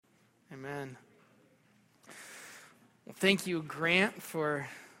Amen. Well, thank you, Grant, for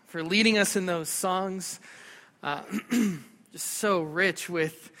leading us in those songs. Just so rich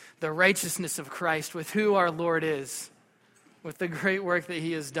with the righteousness of Christ, with who our Lord is, with the great work that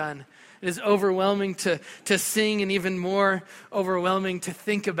he has done. It is overwhelming to sing, and even more overwhelming to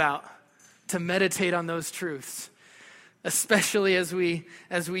think about, to meditate on those truths, especially as we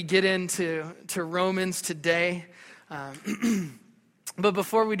get into Romans today. But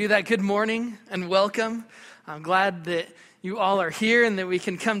before we do that, good morning and welcome. I'm glad that you all are here and that we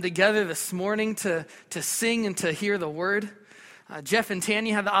can come together this morning to sing and to hear the word. Jeff and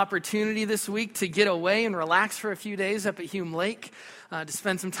Tanya had the opportunity this week to get away and relax for a few days up at Hume Lake, to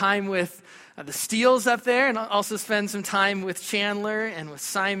spend some time with the Steels up there, and also spend some time with Chandler and with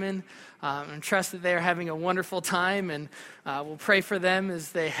Simon, and trust that they are having a wonderful time, and we'll pray for them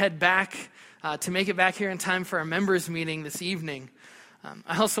as they head back to make it back here in time for our members meeting this evening.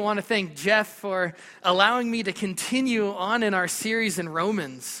 I also want to thank Jeff for allowing me to continue on in our series in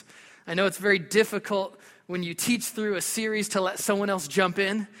Romans. I know it's very difficult when you teach through a series to let someone else jump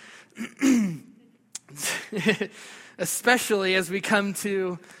in, especially as we come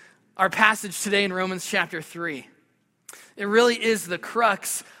to our passage today in Romans chapter 3. It really is the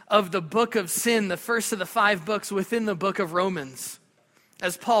crux of the book of sin, the first of the 5 books within the book of Romans,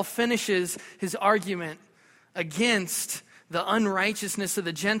 as Paul finishes his argument against the unrighteousness of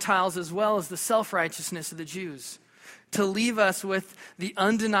the Gentiles as well as the self-righteousness of the Jews, to leave us with the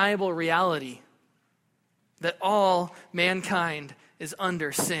undeniable reality that all mankind is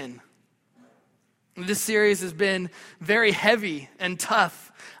under sin. This series has been very heavy and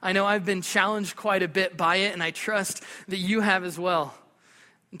tough. I know I've been challenged quite a bit by it, and I trust that you have as well.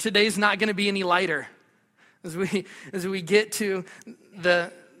 And today's not going to be any lighter as we get to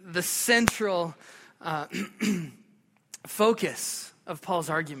the central focus of Paul's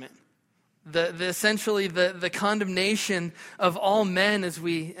argument, essentially the condemnation of all men as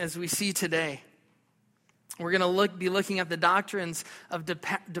we see today. We're going to be looking at the doctrines of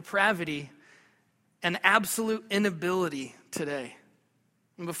depravity and absolute inability today.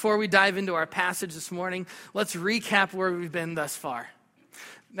 And before we dive into our passage this morning, let's recap where we've been thus far.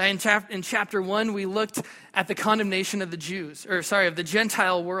 In chapter 1, we looked at the condemnation of the of the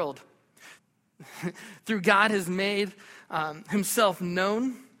Gentile world. Through God has made himself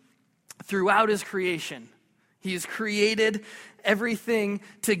known throughout his creation. He has created everything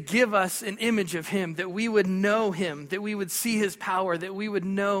to give us an image of him, that we would know him, that we would see his power, that we would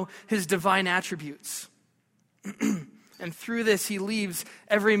know his divine attributes. And through this, he leaves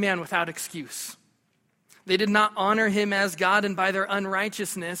every man without excuse. They did not honor him as God, and by their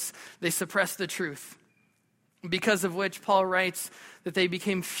unrighteousness, they suppressed the truth. Because of which Paul writes that they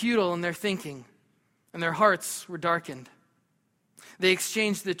became futile in their thinking, and their hearts were darkened. They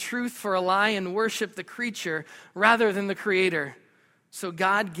exchanged the truth for a lie and worshiped the creature rather than the Creator. So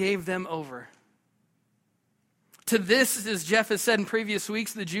God gave them over. To this, as Jeff has said in previous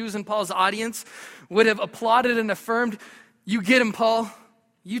weeks, the Jews in Paul's audience would have applauded and affirmed, "You get him, Paul.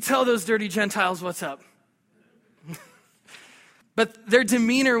 You tell those dirty Gentiles what's up." But their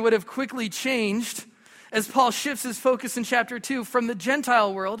demeanor would have quickly changed as Paul shifts his focus in chapter 2 from the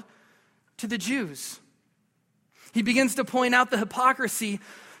Gentile world to the Jews. He begins to point out the hypocrisy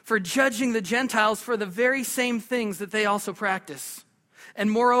for judging the Gentiles for the very same things that they also practice, and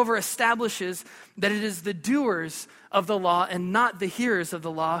moreover establishes that it is the doers of the law and not the hearers of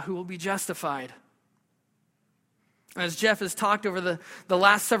the law who will be justified. As Jeff has talked over the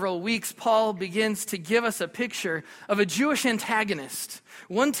last several weeks, Paul begins to give us a picture of a Jewish antagonist,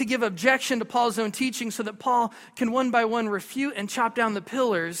 one to give objection to Paul's own teaching so that Paul can one by one refute and chop down the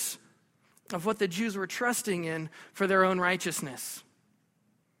pillars of what the Jews were trusting in for their own righteousness.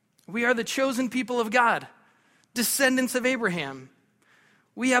 We are the chosen people of God, descendants of Abraham.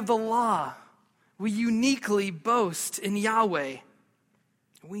 We have the law. We uniquely boast in Yahweh.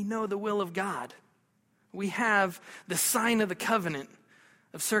 We know the will of God. We have the sign of the covenant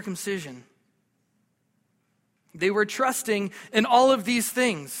of circumcision. They were trusting in all of these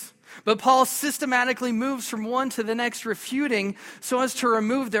things. But Paul systematically moves from one to the next, refuting so as to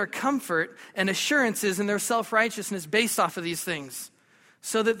remove their comfort and assurances in their self-righteousness based off of these things,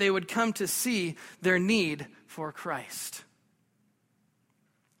 so that they would come to see their need for Christ.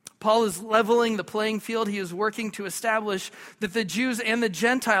 Paul is leveling the playing field. He is working to establish that the Jews and the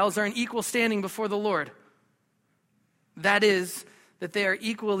Gentiles are in equal standing before the Lord. That is, that they are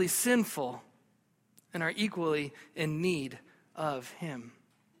equally sinful and are equally in need of him.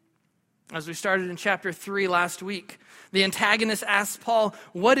 As we started in chapter 3 last week, the antagonist asked Paul,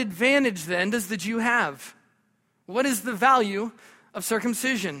 what advantage then does the Jew have? What is the value of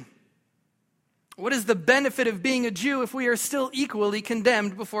circumcision? What is the benefit of being a Jew if we are still equally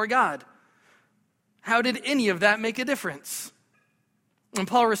condemned before God? How did any of that make a difference? And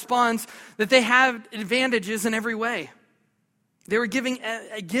Paul responds that they have advantages in every way. They were given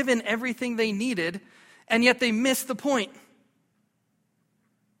everything they needed, and yet they missed the point.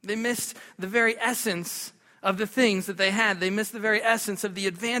 They missed the very essence of the things that they had. They missed the very essence of the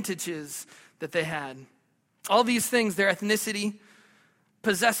advantages that they had. All these things, their ethnicity,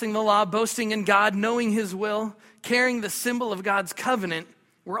 possessing the law, boasting in God, knowing his will, carrying the symbol of God's covenant,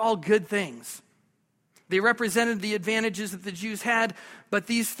 were all good things. They represented the advantages that the Jews had, but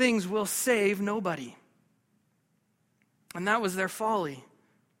these things will save nobody. And that was their folly.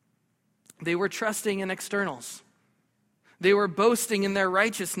 They were trusting in externals. They were boasting in their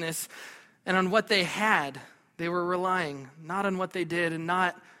righteousness and on what they had. They were relying not on what they did and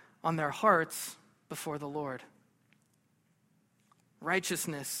not on their hearts before the Lord.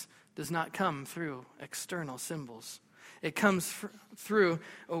 Righteousness does not come through external symbols. It comes through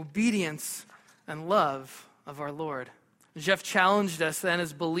obedience and love of our Lord. Jeff challenged us then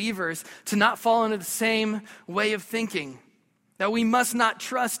as believers to not fall into the same way of thinking, that we must not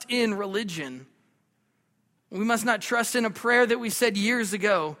trust in religion. We must not trust in a prayer that we said years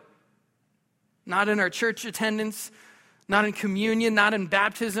ago, not in our church attendance, not in communion, not in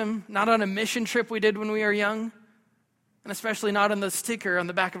baptism, not on a mission trip we did when we were young, and especially not on the sticker on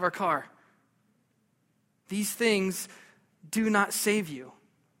the back of our car. These things do not save you.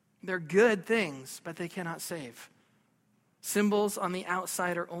 They're good things, but they cannot save. Symbols on the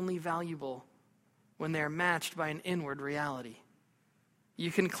outside are only valuable when they're matched by an inward reality.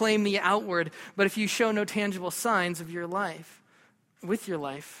 You can claim the outward, but if you show no tangible signs of your life, with your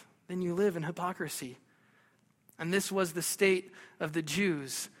life, then you live in hypocrisy. And this was the state of the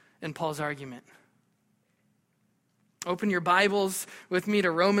Jews in Paul's argument. Open your Bibles with me to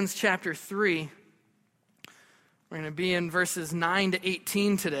Romans chapter 3. We're going to be in verses 9 to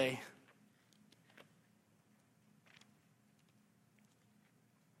 18 today.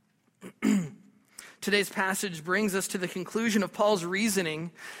 Today's passage brings us to the conclusion of Paul's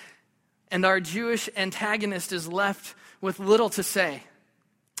reasoning, and our Jewish antagonist is left with little to say.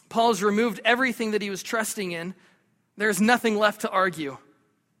 Paul's removed everything that he was trusting in. There's nothing left to argue.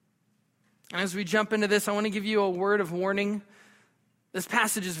 And as we jump into this, I want to give you a word of warning. This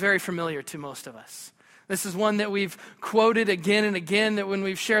passage is very familiar to most of us. This is one that we've quoted again and again, that when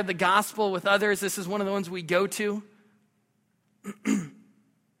we've shared the gospel with others, this is one of the ones we go to.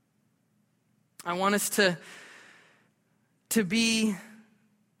 I want us to be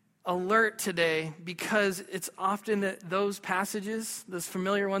alert today, because it's often that those passages, those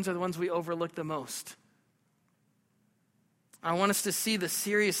familiar ones, are the ones we overlook the most. I want us to see the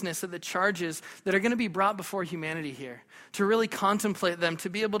seriousness of the charges that are going to be brought before humanity here, to really contemplate them, to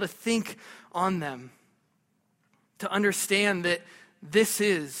be able to think on them, to understand that this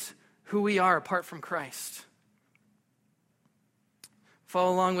is who we are apart from Christ.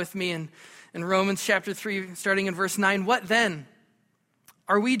 Follow along with me in Romans chapter 3, starting in verse 9. What then?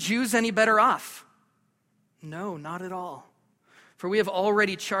 Are we Jews any better off? No, not at all. For we have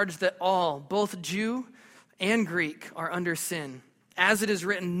already charged that all, both Jew and Greek, are under sin. As it is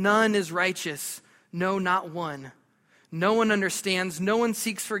written, none is righteous, no, not one. No one understands, no one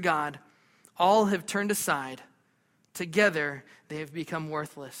seeks for God. All have turned aside. Together they have become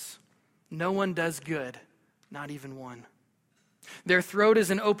worthless. No one does good, not even one. Their throat is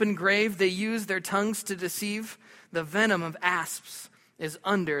an open grave. They use their tongues to deceive. The venom of asps is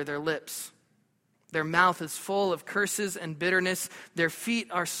under their lips. Their mouth is full of curses and bitterness. Their feet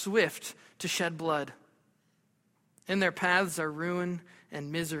are swift to shed blood. In their paths are ruin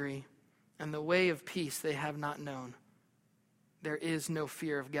and misery, and the way of peace they have not known. There is no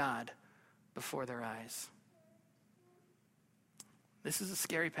fear of God before their eyes. This is a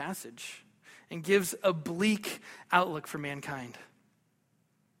scary passage and gives a bleak outlook for mankind.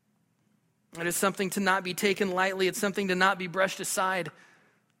 It is something to not be taken lightly. It's something to not be brushed aside.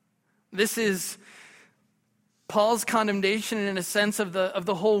 This is Paul's condemnation in a sense of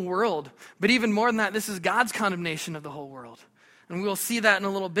the whole world. But even more than that, this is God's condemnation of the whole world. And we will see that in a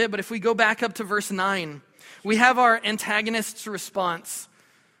little bit. But if we go back up to verse 9, we have our antagonist's response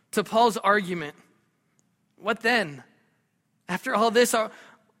to Paul's argument. What then? After all this,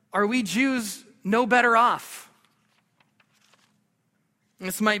 are we Jews no better off?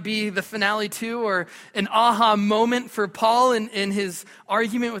 This might be the finale too, or an aha moment for Paul in his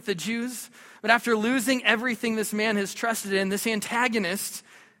argument with the Jews. But after losing everything this man has trusted in, this antagonist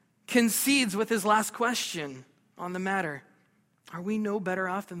concedes with his last question on the matter. Are we no better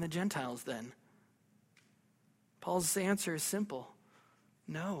off than the Gentiles then? Paul's answer is simple.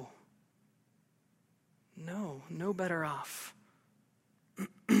 No. No better off.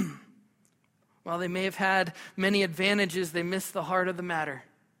 While they may have had many advantages, they missed the heart of the matter.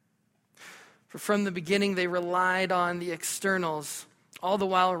 For from the beginning, they relied on the externals, all the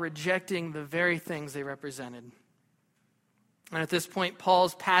while rejecting the very things they represented. And at this point,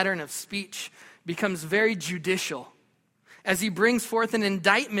 Paul's pattern of speech becomes very judicial as he brings forth an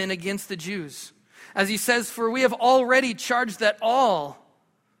indictment against the Jews. As he says, "For we have already charged that all,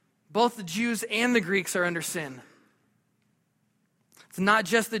 both the Jews and the Greeks, are under sin." It's not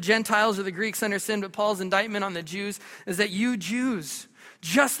just the Gentiles or the Greeks under sin, but Paul's indictment on the Jews is that you Jews,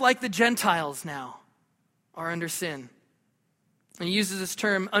 just like the Gentiles now, are under sin. And he uses this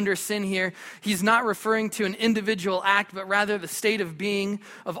term under sin here. He's not referring to an individual act, but rather the state of being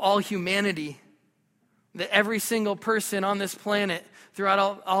of all humanity that every single person on this planet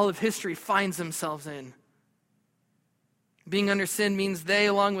throughout all of history finds themselves in. Being under sin means they,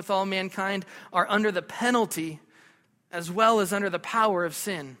 along with all mankind, are under the penalty as well as under the power of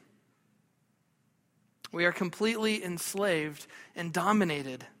sin. We are completely enslaved and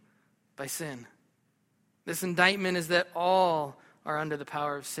dominated by sin. This indictment is that all are under the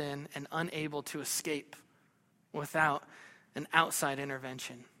power of sin and unable to escape without an outside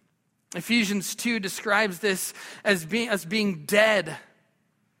intervention. Ephesians 2 describes this as being dead.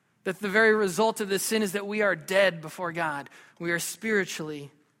 That the very result of this sin is that we are dead before God. We are spiritually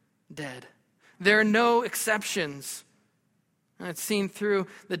dead. There are no exceptions. And it's seen through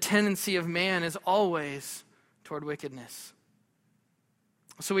the tendency of man is always toward wickedness.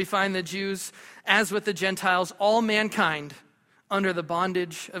 So we find the Jews, as with the Gentiles, all mankind under the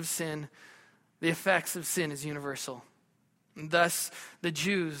bondage of sin. The effects of sin is universal. And thus, the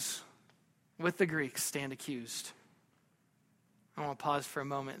Jews with the Greeks stand accused. I want to pause for a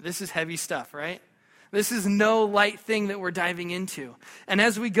moment. This is heavy stuff, right? This is no light thing that we're diving into. And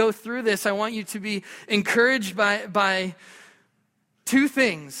as we go through this, I want you to be encouraged by two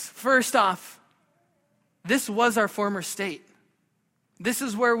things. First off, this was our former state. This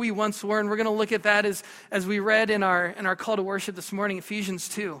is where we once were, and we're going to look at that as we read in our call to worship this morning, Ephesians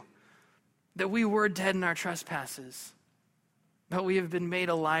 2, that we were dead in our trespasses, but we have been made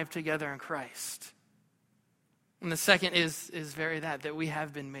alive together in Christ. And the second is that we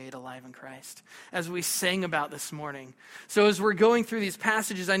have been made alive in Christ, as we sang about this morning. So as we're going through these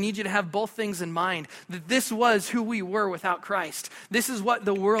passages, I need you to have both things in mind, that this was who we were without Christ. This is what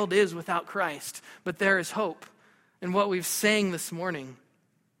the world is without Christ, but there is hope in what we've sang this morning.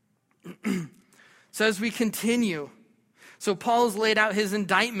 So as we continue, so Paul's laid out his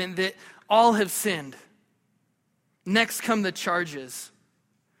indictment that all have sinned. Next come the charges.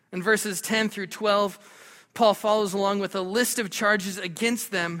 In verses 10 through 12, Paul follows along with a list of charges against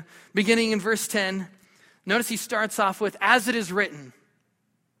them, beginning in verse 10. Notice he starts off with, "As it is written."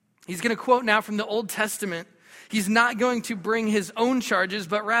 He's going to quote now from the Old Testament. He's not going to bring his own charges,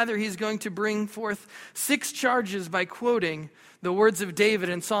 but rather he's going to bring forth 6 charges by quoting the words of David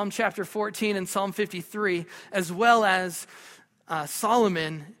in Psalm chapter 14 and Psalm 53, as well as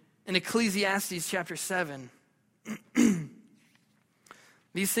Solomon in Ecclesiastes chapter 7.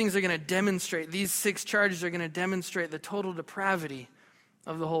 These things are going to demonstrate, these 6 charges are going to demonstrate the total depravity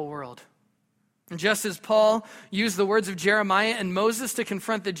of the whole world. And just as Paul used the words of Jeremiah and Moses to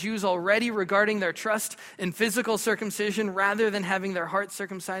confront the Jews already regarding their trust in physical circumcision rather than having their hearts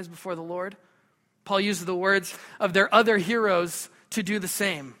circumcised before the Lord, Paul used the words of their other heroes to do the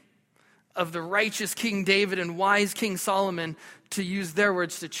same, of the righteous King David and wise King Solomon to use their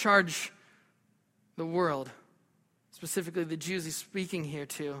words to charge the world, specifically the Jews he's speaking here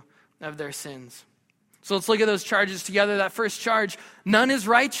to, of their sins. So let's look at those charges together. That first charge, none is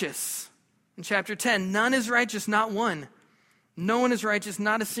righteous. In chapter 10, none is righteous, not one. No one is righteous,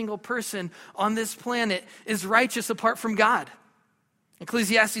 not a single person on this planet is righteous apart from God.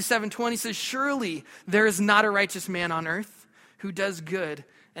 Ecclesiastes 7:20 says, "Surely there is not a righteous man on earth who does good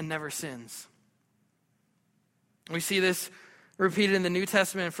and never sins." We see this repeated in the New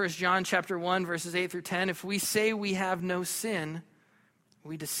Testament in 1 John chapter 1, verses 8 through 10. "If we say we have no sin,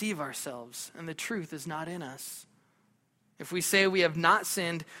 we deceive ourselves, and the truth is not in us. If we say we have not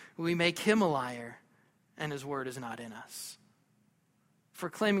sinned, we make him a liar, and his word is not in us." If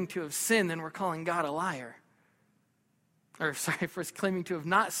we're claiming to have sinned, then we're calling God a liar. If we're claiming to have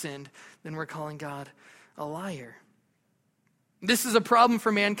not sinned, then we're calling God a liar. This is a problem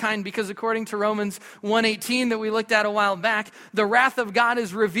for mankind because according to Romans 1:18 that we looked at a while back, the wrath of God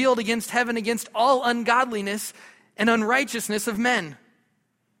is revealed against heaven, against all ungodliness and unrighteousness of men.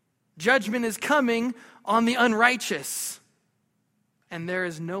 Judgment is coming on the unrighteous, and there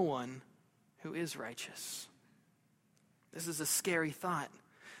is no one who is righteous. This is a scary thought.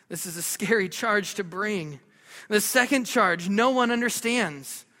 This is a scary charge to bring. The second charge, no one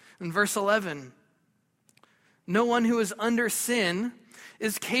understands. In verse 11, no one who is under sin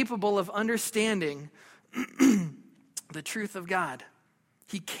is capable of understanding the truth of God.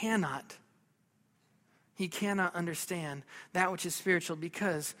 He cannot understand that which is spiritual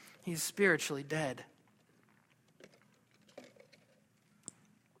because he's spiritually dead.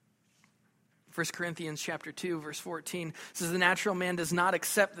 1 Corinthians chapter 2, verse 14 says, the natural man does not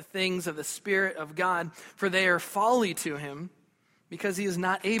accept the things of the Spirit of God, for they are folly to him, because he is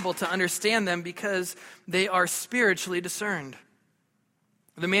not able to understand them because they are spiritually discerned.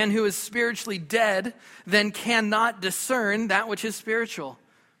 The man who is spiritually dead then cannot discern that which is spiritual.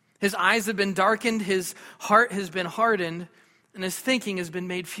 His eyes have been darkened, his heart has been hardened, and his thinking has been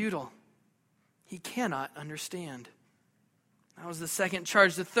made futile. He cannot understand. That was the second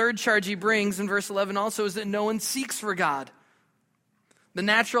charge. The third charge he brings in verse 11 also is that no one seeks for God. The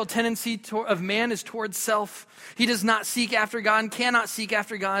natural tendency of man is towards self. He does not seek after God and cannot seek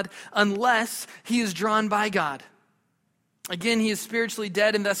after God unless he is drawn by God. Again, he is spiritually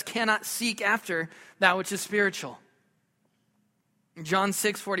dead and thus cannot seek after that which is spiritual. John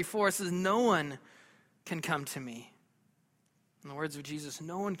 6:44 says, no one can come to me. In the words of Jesus,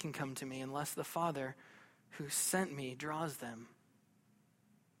 no one can come to me unless the Father who sent me draws them.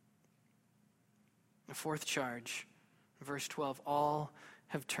 The fourth charge, verse 12, all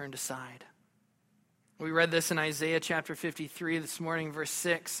have turned aside. We read this in Isaiah chapter 53 this morning, verse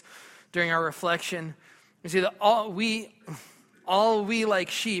 6, during our reflection. We see that all we like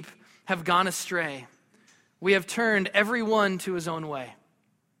sheep have gone astray. We have turned every one to his own way.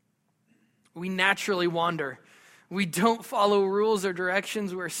 We naturally wander. We don't follow rules or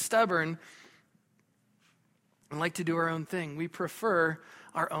directions. We're stubborn and like to do our own thing. We prefer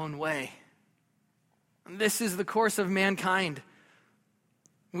our own way. And this is the course of mankind.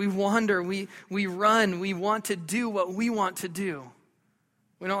 We wander, we run, we want to do what we want to do.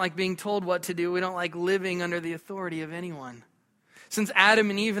 We don't like being told what to do. We don't like living under the authority of anyone. Since Adam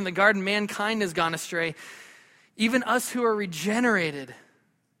and Eve in the garden, mankind has gone astray. Even us who are regenerated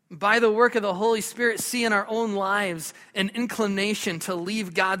by the work of the Holy Spirit see in our own lives an inclination to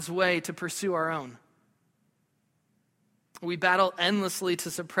leave God's way to pursue our own. We battle endlessly to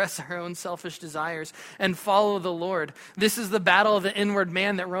suppress our own selfish desires and follow the Lord. This is the battle of the inward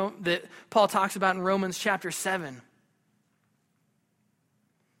man that Paul talks about in Romans chapter 7.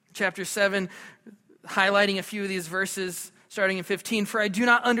 Chapter 7, highlighting a few of these verses, starting in 15. For I do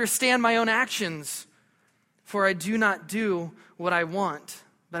not understand my own actions, for I do not do what I want,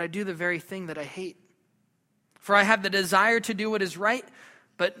 but I do the very thing that I hate. For I have the desire to do what is right,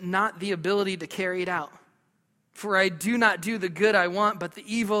 but not the ability to carry it out. For I do not do the good I want, but the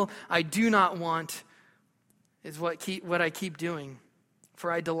evil I do not want is what I keep doing.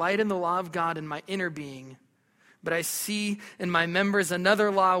 For I delight in the law of God in my inner being, but I see in my members another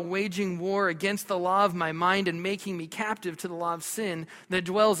law waging war against the law of my mind and making me captive to the law of sin that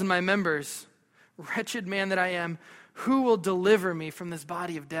dwells in my members. Wretched man that I am, who will deliver me from this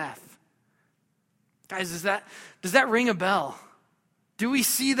body of death? Guys, does that ring a bell? Do we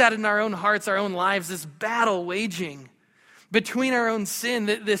see that in our own hearts, our own lives, this battle waging between our own sin,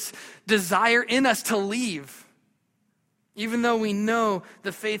 this desire in us to leave? Even though we know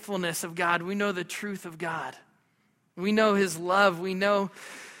the faithfulness of God, we know the truth of God. We know his love, we know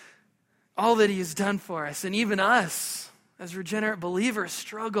all that he has done for us. And even us, as regenerate believers,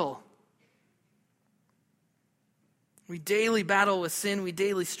 struggle. We daily battle with sin, we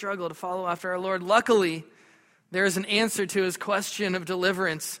daily struggle to follow after our Lord. Luckily, there is an answer to his question of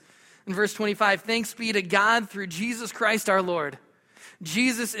deliverance. In verse 25, thanks be to God through Jesus Christ our Lord.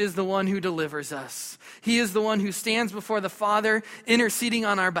 Jesus is the one who delivers us. He is the one who stands before the Father, interceding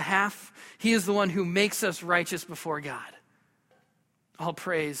on our behalf. He is the one who makes us righteous before God. All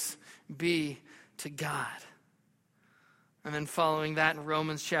praise be to God. And then following that in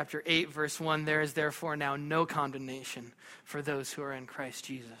Romans chapter 8, verse 1, there is therefore now no condemnation for those who are in Christ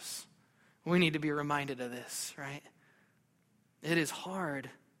Jesus. We need to be reminded of this, right? It is hard.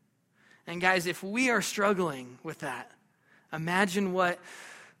 And guys, if we are struggling with that, imagine what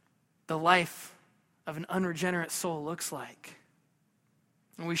the life of an unregenerate soul looks like.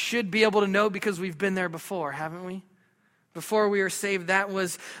 And we should be able to know because we've been there before, haven't we? Before we were saved, that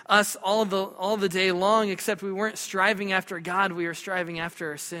was us all the day long, except we weren't striving after God, we were striving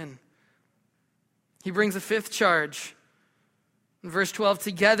after our sin. He brings a fifth charge. In verse 12,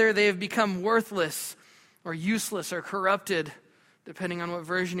 together they have become worthless or useless or corrupted, depending on what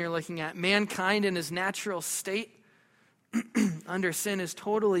version you're looking at. Mankind in his natural state under sin is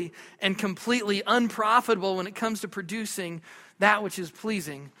totally and completely unprofitable when it comes to producing that which is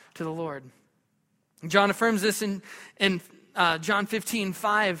pleasing to the Lord. John affirms this in John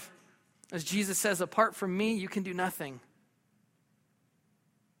 15:5, as Jesus says, apart from me, you can do nothing.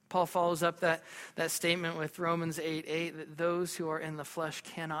 Paul follows up that statement with Romans 8:8, that those who are in the flesh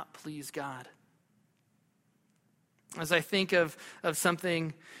cannot please God. As I think of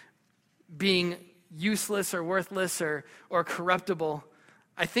something being useless or worthless or corruptible,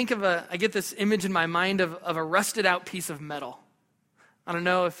 I get this image in my mind of a rusted out piece of metal. I don't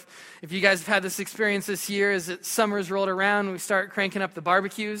know if you guys have had this experience this year as summer's rolled around and we start cranking up the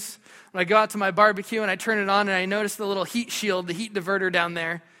barbecues. When I go out to my barbecue and I turn it on and I notice the little heat shield, the heat diverter down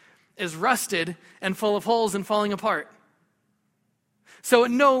there, is rusted and full of holes and falling apart. So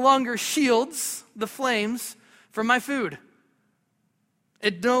it no longer shields the flames from my food.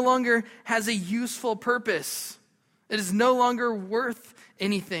 It no longer has a useful purpose. It is no longer worth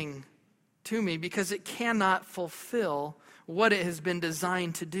anything to me because it cannot fulfill what it has been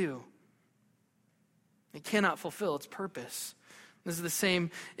designed to do. It cannot fulfill its purpose. This is the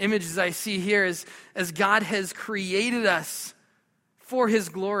same image as I see here as God has created us for his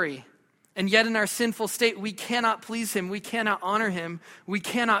glory. And yet in our sinful state, we cannot please him. We cannot honor him. We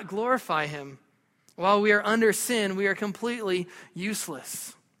cannot glorify him. While we are under sin, we are completely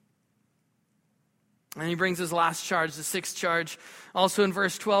useless. And he brings his last charge, the sixth charge, also in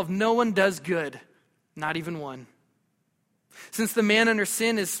verse 12. No one does good, not even one. Since the man under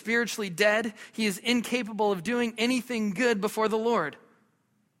sin is spiritually dead, he is incapable of doing anything good before the Lord.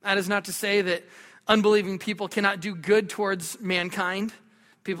 That is not to say that unbelieving people cannot do good towards mankind.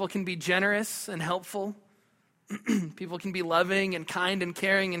 People can be generous and helpful. People can be loving and kind and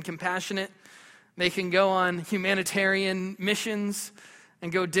caring and compassionate. They can go on humanitarian missions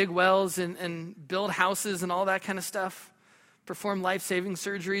and go dig wells and build houses and all that kind of stuff. Perform life-saving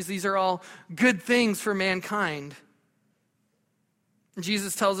surgeries. These are all good things for mankind.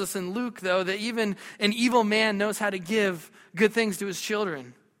 Jesus tells us in Luke, though, that even an evil man knows how to give good things to his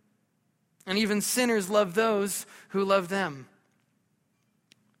children. And even sinners love those who love them.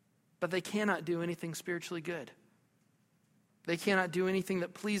 But they cannot do anything spiritually good. They cannot do anything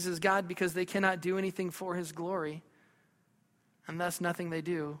that pleases God because they cannot do anything for his glory. And thus nothing they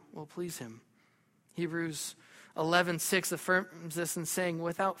do will please him. Hebrews 11:6 affirms this in saying,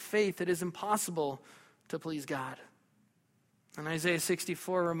 without faith it is impossible to please God. And Isaiah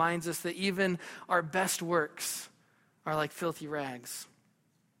 64 reminds us that even our best works are like filthy rags.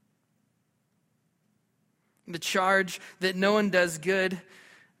 The charge that no one does good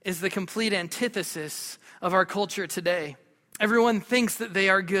is the complete antithesis of our culture today. Everyone thinks that they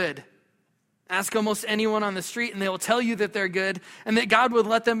are good. Ask almost anyone on the street and they will tell you that they're good and that God would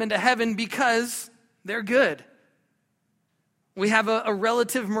let them into heaven because they're good. We have a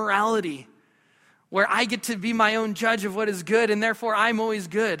relative morality where I get to be my own judge of what is good, and therefore I'm always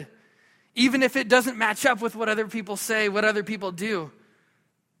good, even if it doesn't match up with what other people say, what other people do.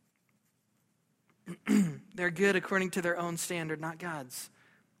 They're good according to their own standard, not God's.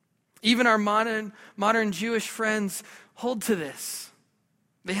 Even our modern Jewish friends hold to this.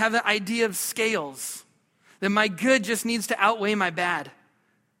 They have the idea of scales, that my good just needs to outweigh my bad.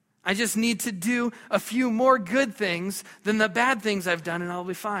 I just need to do a few more good things than the bad things I've done, and I'll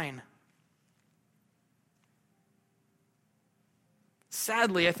be fine.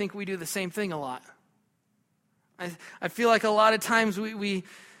 Sadly, I think we do the same thing a lot. I feel like a lot of times we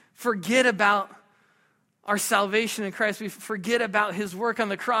forget about our salvation in Christ. We forget about his work on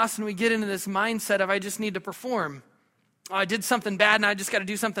the cross, and we get into this mindset of I just need to perform. Oh, I did something bad, and I just got to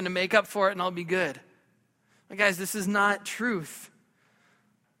do something to make up for it, and I'll be good. But guys, this is not truth.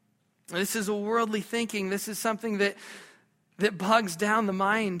 This is a worldly thinking. This is something that bogs down the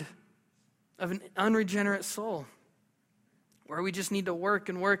mind of an unregenerate soul, where we just need to work,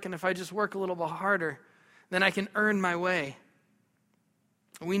 and if I just work a little bit harder, then I can earn my way.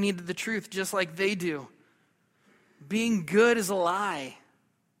 We need the truth just like they do. Being good is a lie.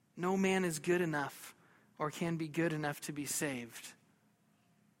 No man is good enough or can be good enough to be saved.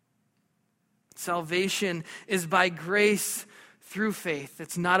 Salvation is by grace through faith.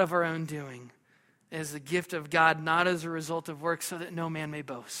 It's not of our own doing. It is the gift of God, not as a result of works, so that no man may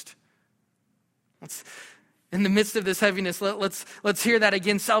boast. In the midst of this heaviness, let's hear that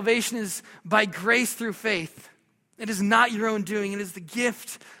again. Salvation is by grace through faith. It is not your own doing. It is the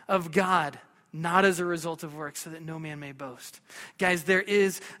gift of God, not as a result of works, so that no man may boast. Guys, there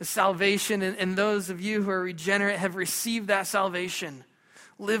is a salvation, and those of you who are regenerate have received that salvation.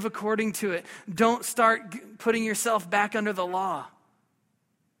 Live according to it. Don't start putting yourself back under the law.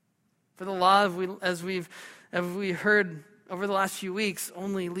 For the law, as we've as we heard over the last few weeks,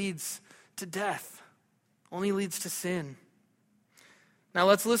 only leads to death, only leads to sin. Now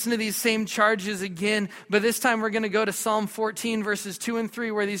let's listen to these same charges again, but this time we're going to go to Psalm 14, verses 2 and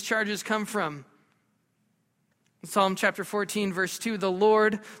 3, where these charges come from. Psalm chapter 14, verse 2, the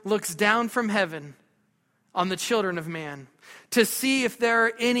Lord looks down from heaven on the children of man to see if there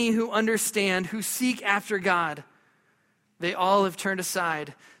are any who understand, who seek after God. They all have turned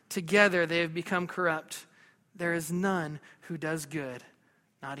aside. Together they have become corrupt. There is none who does good,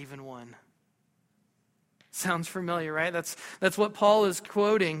 not even one. Sounds familiar, right? That's what Paul is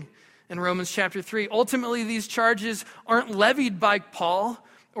quoting in Romans chapter 3. Ultimately, these charges aren't levied by Paul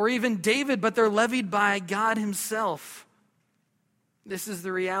or even David, but they're levied by God himself. This is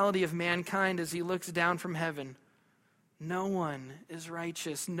the reality of mankind as he looks down from heaven. No one is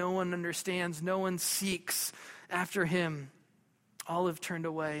righteous. No one understands. No one seeks after him. All have turned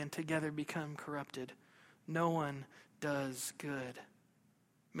away and together become corrupted. No one does good.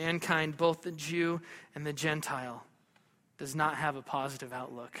 Mankind, both the Jew and the Gentile, does not have a positive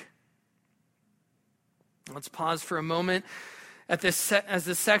outlook. Let's pause for a moment as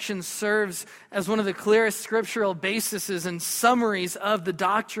this section serves as one of the clearest scriptural bases and summaries of the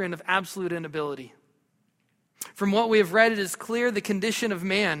doctrine of absolute inability. From what we have read, it is clear the condition of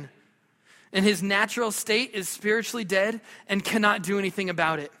man in his natural state is spiritually dead and cannot do anything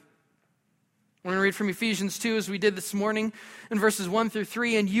about it. We're going to read from Ephesians 2 as we did this morning in verses 1 through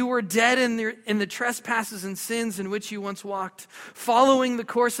 3. And you were dead in the trespasses and sins in which you once walked, following the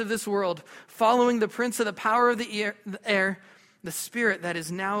course of this world, following the prince of the power of the air, the spirit that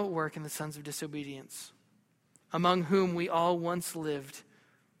is now at work in the sons of disobedience, among whom we all once lived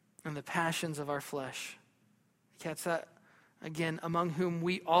in the passions of our flesh. Catch that again, among whom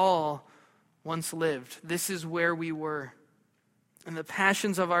we all once lived. This is where we were. And the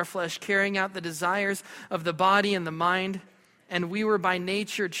passions of our flesh, carrying out the desires of the body and the mind. And we were by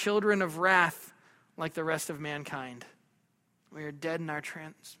nature children of wrath like the rest of mankind. We are dead in our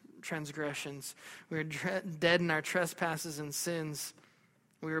transgressions. We are dead in our trespasses and sins.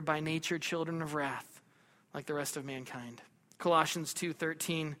 We were by nature children of wrath like the rest of mankind. Colossians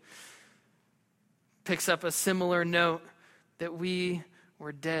 2:13 picks up a similar note that we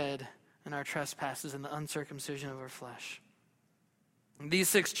were dead in our trespasses and the uncircumcision of our flesh. These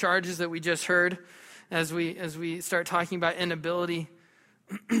 6 charges that we just heard as we start talking about inability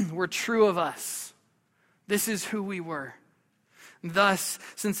were true of us. This is who we were. Thus,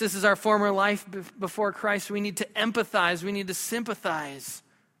 since this is our former life before Christ, we need to empathize, we need to sympathize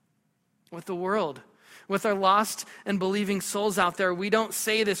with the world, with our lost and believing souls out there. We don't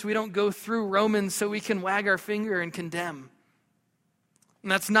say this, we don't go through Romans so we can wag our finger and condemn.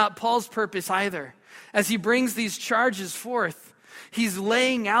 And that's not Paul's purpose either. As he brings these charges forth, he's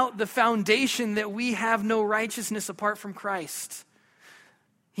laying out the foundation that we have no righteousness apart from Christ.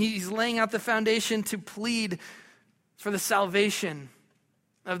 He's laying out the foundation to plead for the salvation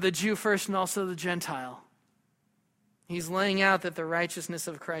of the Jew first and also the Gentile. He's laying out that the righteousness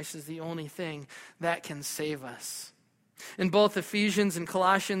of Christ is the only thing that can save us. In both Ephesians and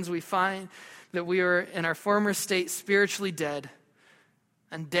Colossians, we find that we are in our former state spiritually dead,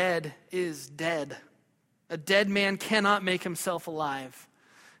 and dead is dead. A dead man cannot make himself alive.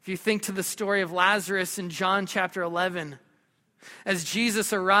 If you think to the story of Lazarus in John chapter 11, as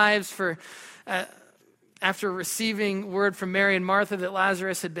Jesus arrives after receiving word from Mary and Martha that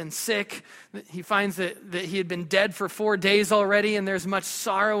Lazarus had been sick, he finds that he had been dead for 4 days already, and there's much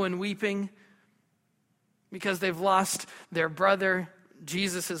sorrow and weeping because they've lost their brother.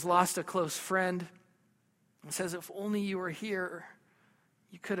 Jesus has lost a close friend. He says, if only you were here,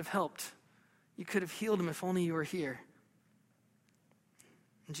 you could have helped. You could have healed him if only you were here.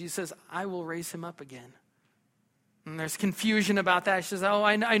 And Jesus says, I will raise him up again. And there's confusion about that. She says,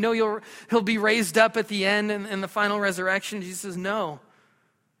 I know he'll be raised up at the end in the final resurrection. Jesus says, no.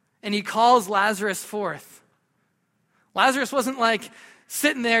 And he calls Lazarus forth. Lazarus wasn't like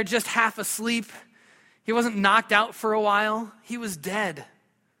sitting there just half asleep. He wasn't knocked out for a while. He was dead.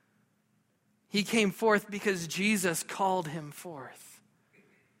 He came forth because Jesus called him forth.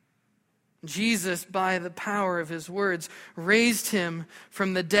 Jesus, by the power of his words, raised him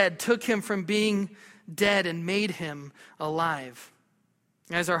from the dead, took him from being dead and made him alive.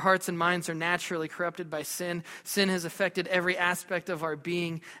 As our hearts and minds are naturally corrupted by sin, sin has affected every aspect of our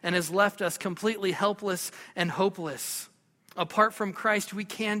being and has left us completely helpless and hopeless. Apart from Christ, we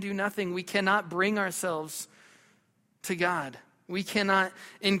can do nothing. We cannot bring ourselves to God. We cannot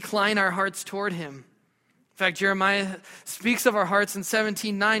incline our hearts toward him. In fact, Jeremiah speaks of our hearts in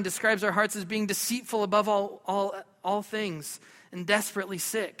 17:9, describes our hearts as being deceitful above all things and desperately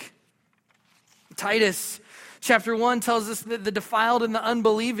sick. Titus chapter 1 tells us that the defiled and the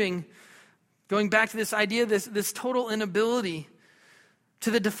unbelieving, going back to this idea, this total inability,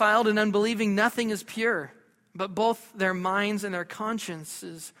 to the defiled and unbelieving, nothing is pure, but both their minds and their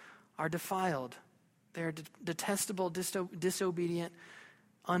consciences are defiled. They are detestable, disobedient,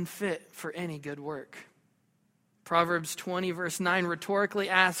 unfit for any good work. Proverbs 20, verse 9, rhetorically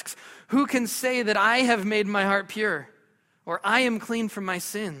asks, "Who can say that I have made my heart pure, or I am clean from my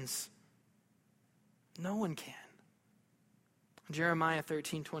sins?" No one can. Jeremiah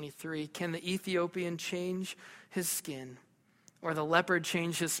 13:23, "Can the Ethiopian change his skin, or the leopard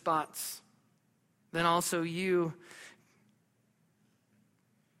change his spots? Then also you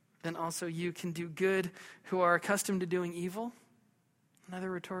can do good who are accustomed to doing evil?"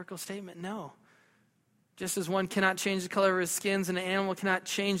 Another rhetorical statement, no. Just as one cannot change the color of his skins and an animal cannot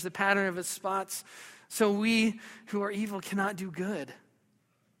change the pattern of its spots, so we who are evil cannot do good.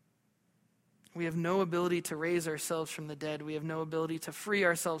 We have no ability to raise ourselves from the dead. We have no ability to free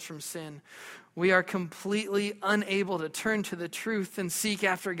ourselves from sin. We are completely unable to turn to the truth and seek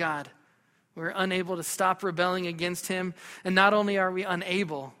after God. We're unable to stop rebelling against him. And not only are we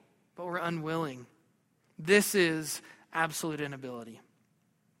unable, but we're unwilling. This is absolute inability.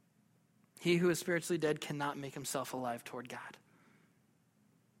 He who is spiritually dead cannot make himself alive toward God.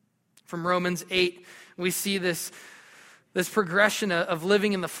 From Romans 8, we see this progression of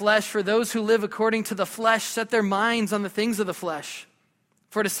living in the flesh. For those who live according to the flesh set their minds on the things of the flesh.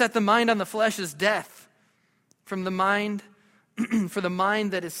 For to set the mind on the flesh is death. For the mind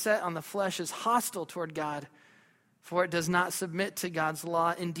that is set on the flesh is hostile toward God, for it does not submit to God's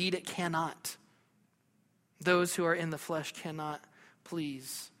law. Indeed, it cannot. Those who are in the flesh cannot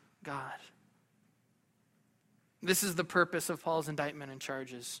please God. This is the purpose of Paul's indictment and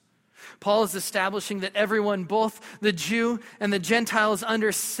charges. Paul is establishing that everyone, both the Jew and the Gentile, is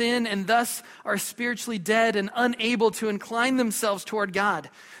under sin and thus are spiritually dead and unable to incline themselves toward God.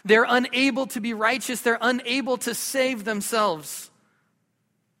 They're unable to be righteous. They're unable to save themselves.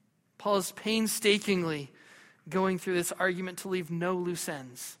 Paul is painstakingly going through this argument to leave no loose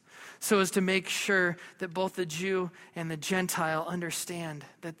ends, so as to make sure that both the Jew and the Gentile understand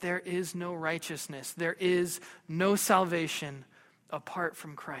that there is no righteousness, there is no salvation apart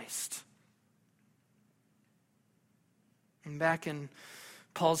from Christ. And back in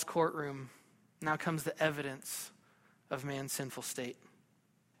Paul's courtroom, now comes the evidence of man's sinful state.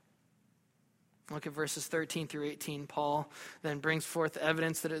 Look at verses 13 through 18. Paul then brings forth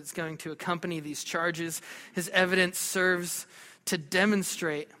evidence that is going to accompany these charges. His evidence serves to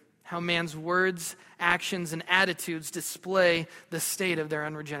demonstrate how man's words, actions, and attitudes display the state of their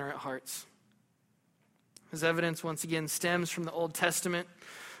unregenerate hearts. His evidence, once again, stems from the Old Testament.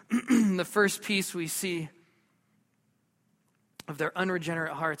 The first piece we see of their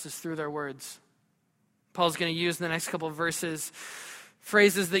unregenerate hearts is through their words. Paul's going to use in the next couple of verses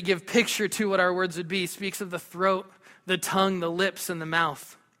phrases that give picture to what our words would be. He speaks of the throat, the tongue, the lips, and the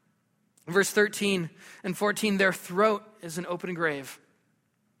mouth. Verse 13 and 14, their throat is an open grave.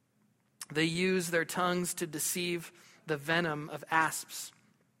 They use their tongues to deceive. The venom of asps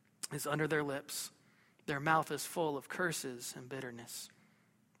is under their lips. Their mouth is full of curses and bitterness.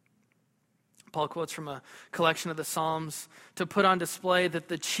 Paul quotes from a collection of the Psalms to put on display that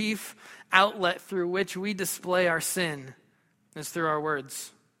the chief outlet through which we display our sin is through our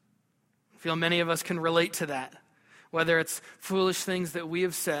words. I feel many of us can relate to that, whether it's foolish things that we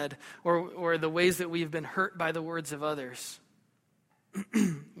have said or the ways that we have been hurt by the words of others.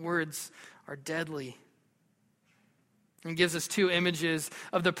 Words are deadly. And gives us two images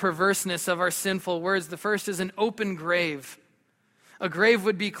of the perverseness of our sinful words. The first is an open grave. A grave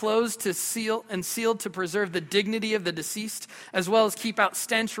would be closed to seal and sealed to preserve the dignity of the deceased, as well as keep out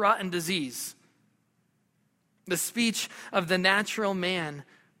stench, rot, and disease. The speech of the natural man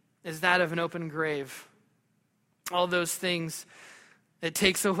is that of an open grave. All those things, it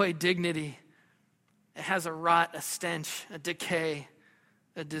takes away dignity. It has a rot, a stench, a decay,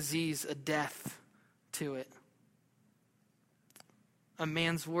 a disease, a death to it. A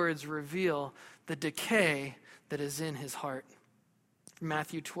man's words reveal the decay that is in his heart. From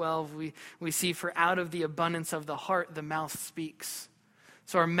Matthew 12, we see, for out of the abundance of the heart, the mouth speaks.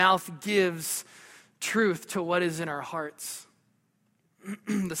 So our mouth gives truth to what is in our hearts.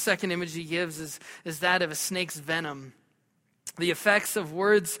 The second image he gives is that of a snake's venom. The effects of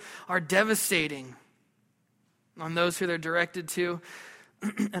words are devastating on those who they're directed to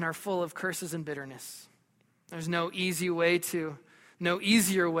and are full of curses and bitterness. There's no easier way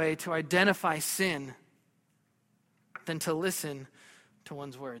to identify sin than to listen to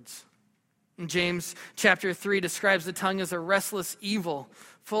one's words. And James chapter 3 describes the tongue as a restless evil,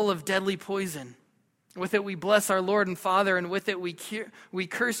 full of deadly poison. With it we bless our Lord and Father, and with it we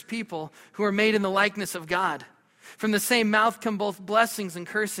curse people who are made in the likeness of God. From the same mouth come both blessings and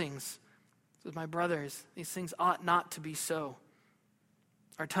cursings. So, my brothers, these things ought not to be so.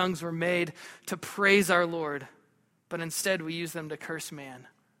 Our tongues were made to praise our Lord, but instead we use them to curse man,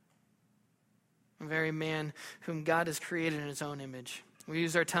 the very man whom God has created in his own image. We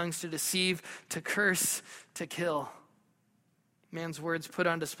use our tongues to deceive, to curse, to kill. Man's words put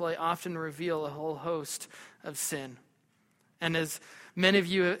on display often reveal a whole host of sin. And as many of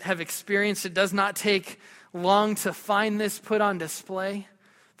you have experienced, it does not take long to find this put on display.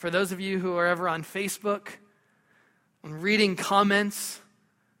 For those of you who are ever on Facebook and reading comments,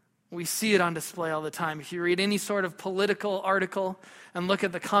 we see it on display all the time. If you read any sort of political article and look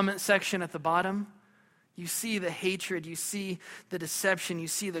at the comment section at the bottom, you see the hatred, you see the deception, you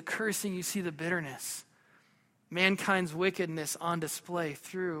see the cursing, you see the bitterness. Mankind's wickedness on display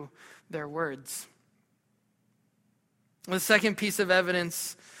through their words. The second piece of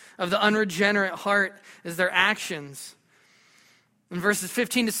evidence of the unregenerate heart is their actions. In verses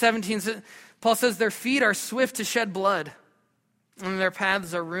 15 to 17, Paul says, their feet are swift to shed blood, and their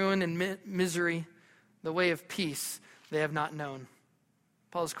paths are ruin and misery. The way of peace they have not known.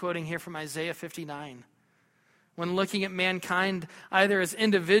 Paul is quoting here from Isaiah 59. When looking at mankind, either as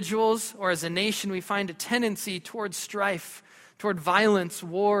individuals or as a nation, we find a tendency toward strife, toward violence,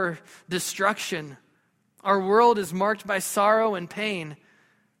 war, destruction. Our world is marked by sorrow and pain,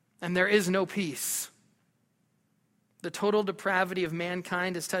 and there is no peace. The total depravity of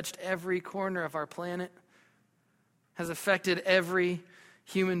mankind has touched every corner of our planet, has affected every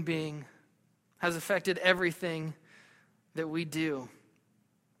human being, has affected everything that we do.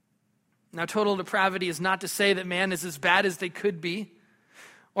 Now, total depravity is not to say that man is as bad as they could be,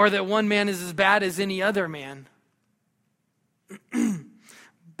 or that one man is as bad as any other man.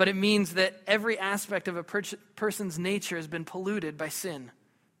 But it means that every aspect of a person's nature has been polluted by sin.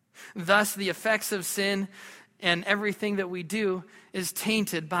 Thus, the effects of sin and everything that we do is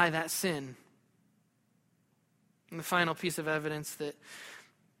tainted by that sin. And the final piece of evidence that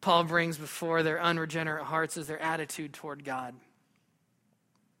Paul brings before their unregenerate hearts is their attitude toward God.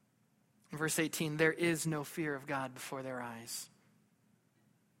 In verse 18, there is no fear of God before their eyes.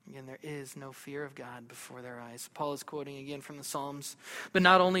 Again, there is no fear of God before their eyes. Paul is quoting again from the Psalms. But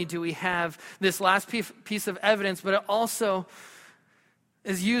not only do we have this last piece of evidence, but it also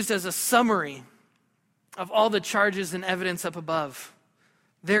is used as a summary of all the charges and evidence up above.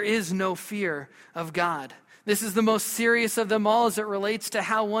 There is no fear of God. This is the most serious of them all as it relates to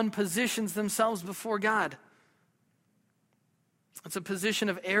how one positions themselves before God. It's a position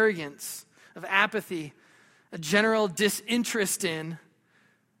of arrogance, of apathy, a general disinterest in,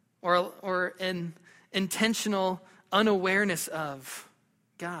 or an intentional unawareness of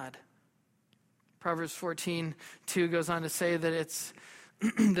God. Proverbs 14:2 goes on to say that it's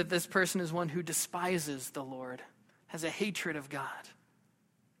that this person is one who despises the Lord, has a hatred of God.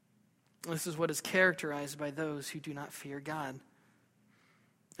 This is what is characterized by those who do not fear God.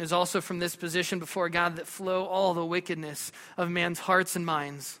 It is also from this position before God that flow all the wickedness of man's hearts and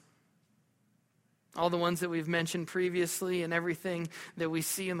minds. All the ones that we've mentioned previously and everything that we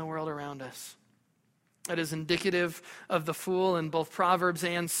see in the world around us. It is indicative of the fool in both Proverbs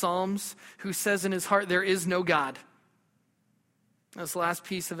and Psalms who says in his heart, there is no God. This last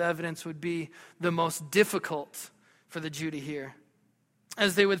piece of evidence would be the most difficult for the Jew to hear.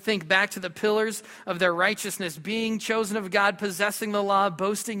 As they would think back to the pillars of their righteousness, being chosen of God, possessing the law,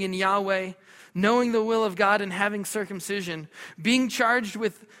 boasting in Yahweh, knowing the will of God and having circumcision, being charged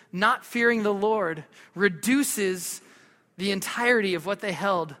with not fearing the Lord, reduces the entirety of what they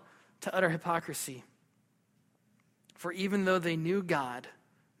held to utter hypocrisy. For even though they knew God,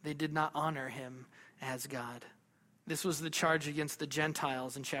 they did not honor him as God. This was the charge against the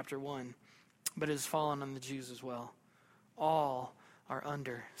Gentiles in chapter 1, but it has fallen on the Jews as well. All are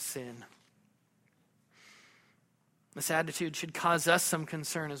under sin. This attitude should cause us some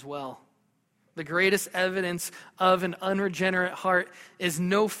concern as well. The greatest evidence of an unregenerate heart is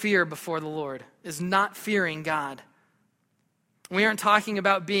no fear before the Lord, is not fearing God. We aren't talking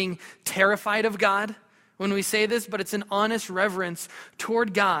about being terrified of God when we say this, but it's an honest reverence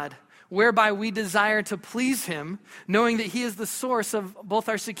toward God, whereby we desire to please him, knowing that he is the source of both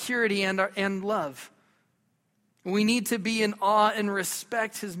our security and love. We need to be in awe and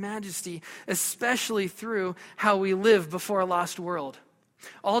respect his majesty, especially through how we live before a lost world.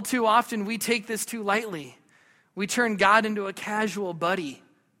 All too often, we take this too lightly. We turn God into a casual buddy.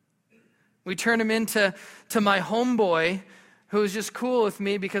 We turn him into my homeboy who is just cool with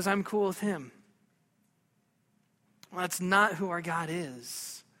me because I'm cool with him. Well, that's not who our God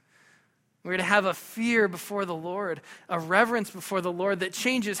is. We're to have a fear before the Lord, a reverence before the Lord that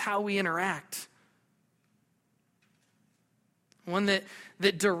changes how we interact. One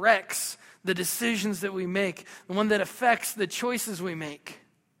that directs the decisions that we make, the one that affects the choices we make.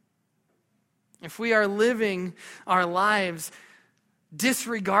 If we are living our lives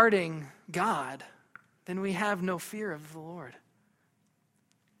disregarding God, then we have no fear of the Lord.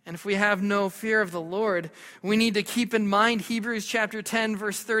 And if we have no fear of the Lord, we need to keep in mind Hebrews chapter 10,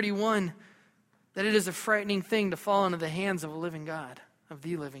 verse 31, that it is a frightening thing to fall into the hands of a living God, of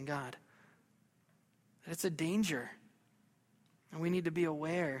the living God. That it's a danger. And we need to be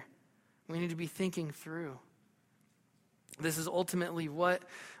aware. We need to be thinking through. This is ultimately what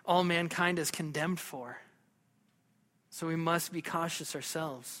all mankind is condemned for. So we must be cautious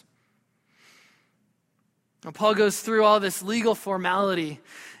ourselves. Now, Paul goes through all this legal formality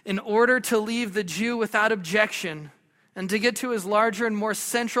in order to leave the Jew without objection and to get to his larger and more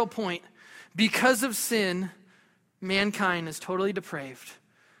central point. Because of sin, mankind is totally depraved,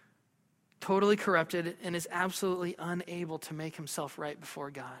 totally corrupted, and is absolutely unable to make himself right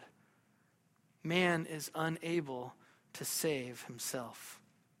before God. Man is unable to save himself.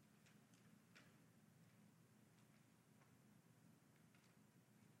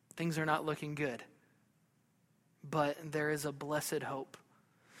 Things are not looking good, but there is a blessed hope.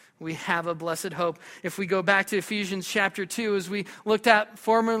 We have a blessed hope. If we go back to Ephesians chapter 2, as we looked at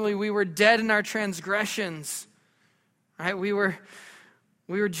formerly, we were dead in our transgressions. Right? We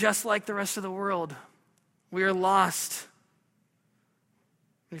were just like the rest of the world. We are lost.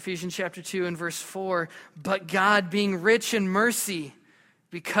 In Ephesians chapter 2 and verse 4, but God, being rich in mercy,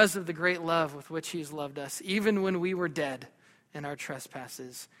 because of the great love with which he has loved us, even when we were dead in our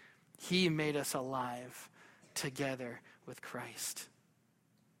trespasses, he made us alive together with Christ.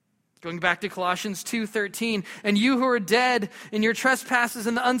 Going back to Colossians 2:13, and you who are dead in your trespasses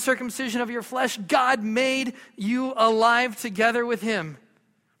and the uncircumcision of your flesh, God made you alive together with him,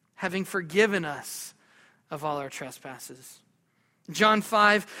 having forgiven us of all our trespasses. John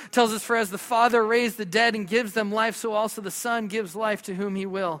 5 tells us, for as the Father raised the dead and gives them life, so also the Son gives life to whom he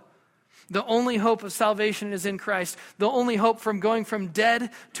will. The only hope of salvation is in Christ. The only hope from going from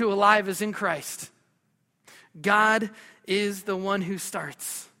dead to alive is in Christ. God is the one who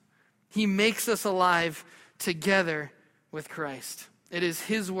starts. He makes us alive together with Christ. It is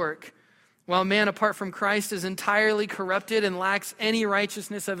his work. While man apart from Christ is entirely corrupted and lacks any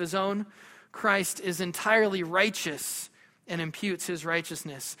righteousness of his own, Christ is entirely righteous and imputes his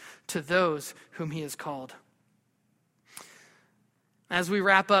righteousness to those whom he has called. As we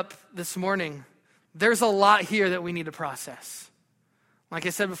wrap up this morning, there's a lot here that we need to process. Like I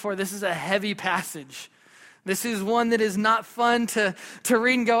said before, this is a heavy passage. This is one that is not fun to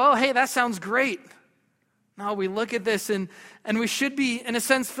read and go, oh, hey, that sounds great. No, we look at this and we should be, in a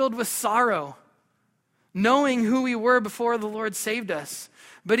sense, filled with sorrow, knowing who we were before the Lord saved us,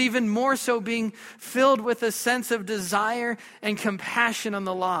 but even more so being filled with a sense of desire and compassion on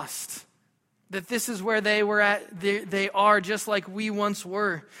the lost. That this is where they were at, they are just like we once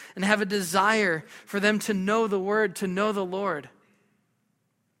were, and have a desire for them to know the word, to know the Lord.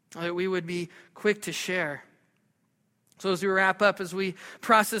 That we would be quick to share. So as we wrap up, as we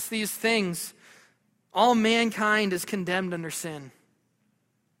process these things, all mankind is condemned under sin.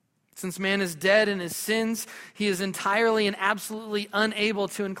 Since man is dead in his sins, he is entirely and absolutely unable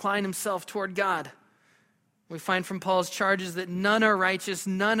to incline himself toward God. We find from Paul's charges that none are righteous,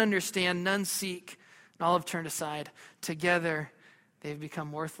 none understand, none seek, and all have turned aside. Together, they've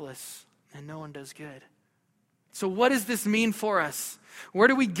become worthless, and no one does good. So what does this mean for us? Where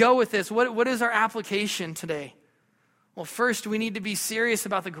do we go with this? What is our application today? Well, first, we need to be serious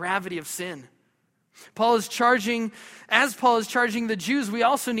about the gravity of sin. As Paul is charging the Jews, we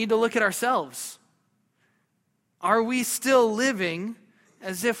also need to look at ourselves. Are we still living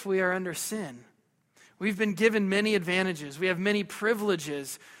as if we are under sin? We've been given many advantages. We have many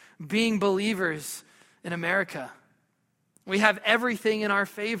privileges being believers in America. We have everything in our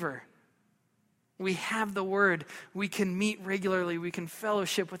favor. We have the word. We can meet regularly. We can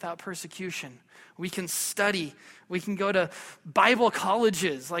fellowship without persecution. We can study. We can go to Bible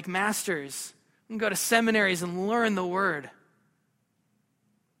colleges like masters. We can go to seminaries and learn the word.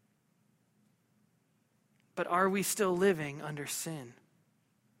 But are we still living under sin?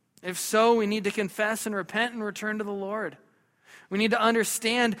 If so, we need to confess and repent and return to the Lord. We need to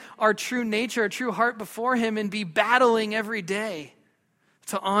understand our true nature, our true heart before him, and be battling every day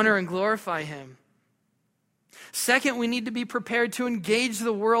to honor and glorify him. Second, we need to be prepared to engage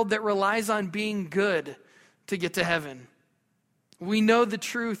the world that relies on being good to get to heaven. We know the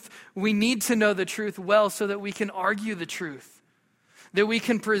truth. We need to know the truth well so that we can argue the truth. that we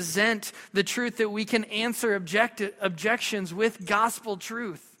can present the truth, that we can answer objections with gospel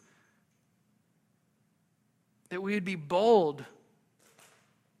truth, that we would be bold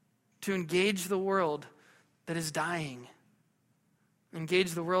to engage the world that is dying,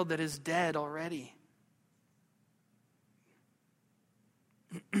 engage the world that is dead already.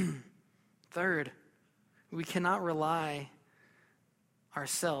 Third, we cannot rely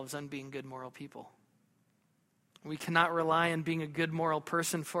ourselves on being good moral people. We cannot rely on being a good moral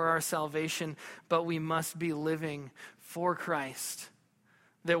person for our salvation, but we must be living for Christ.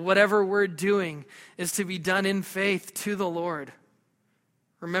 That whatever we're doing is to be done in faith to the Lord.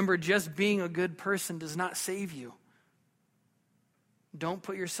 Remember, just being a good person does not save you. Don't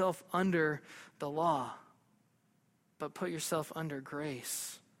put yourself under the law, but put yourself under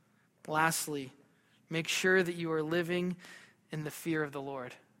grace. Lastly, make sure that you are living in the fear of the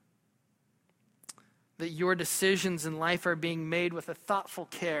Lord. That your decisions in life are being made with a thoughtful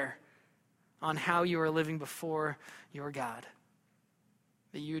care on how you are living before your God.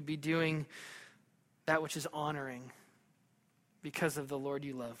 That you would be doing that which is honoring because of the Lord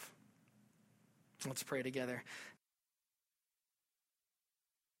you love. Let's pray together.